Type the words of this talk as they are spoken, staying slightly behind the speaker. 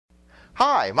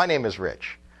Hi, my name is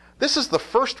Rich. This is the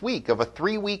first week of a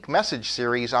 3-week message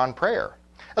series on prayer.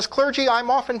 As clergy, I'm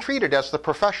often treated as the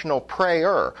professional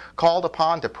prayer, called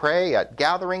upon to pray at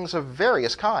gatherings of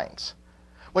various kinds.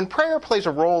 When prayer plays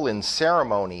a role in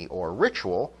ceremony or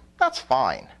ritual, that's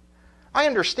fine. I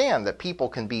understand that people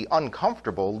can be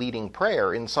uncomfortable leading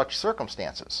prayer in such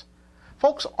circumstances.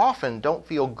 Folks often don't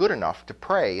feel good enough to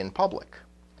pray in public.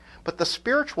 But the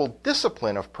spiritual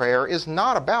discipline of prayer is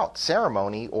not about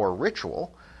ceremony or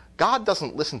ritual. God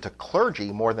doesn't listen to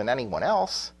clergy more than anyone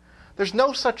else. There's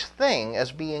no such thing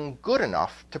as being good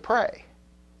enough to pray.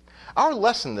 Our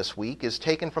lesson this week is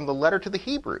taken from the letter to the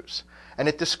Hebrews, and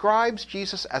it describes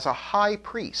Jesus as a high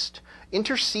priest,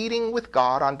 interceding with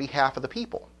God on behalf of the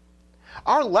people.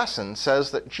 Our lesson says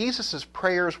that Jesus'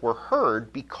 prayers were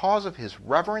heard because of his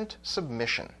reverent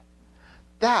submission.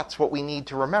 That's what we need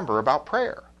to remember about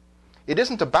prayer. It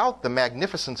isn't about the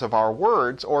magnificence of our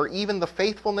words or even the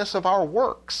faithfulness of our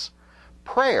works.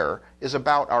 Prayer is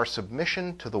about our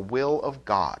submission to the will of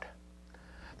God.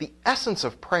 The essence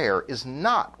of prayer is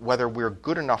not whether we're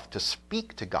good enough to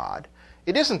speak to God.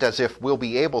 It isn't as if we'll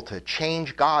be able to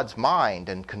change God's mind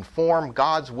and conform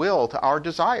God's will to our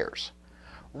desires.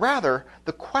 Rather,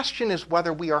 the question is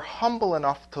whether we are humble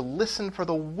enough to listen for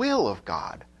the will of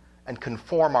God and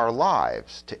conform our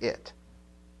lives to it.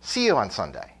 See you on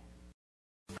Sunday.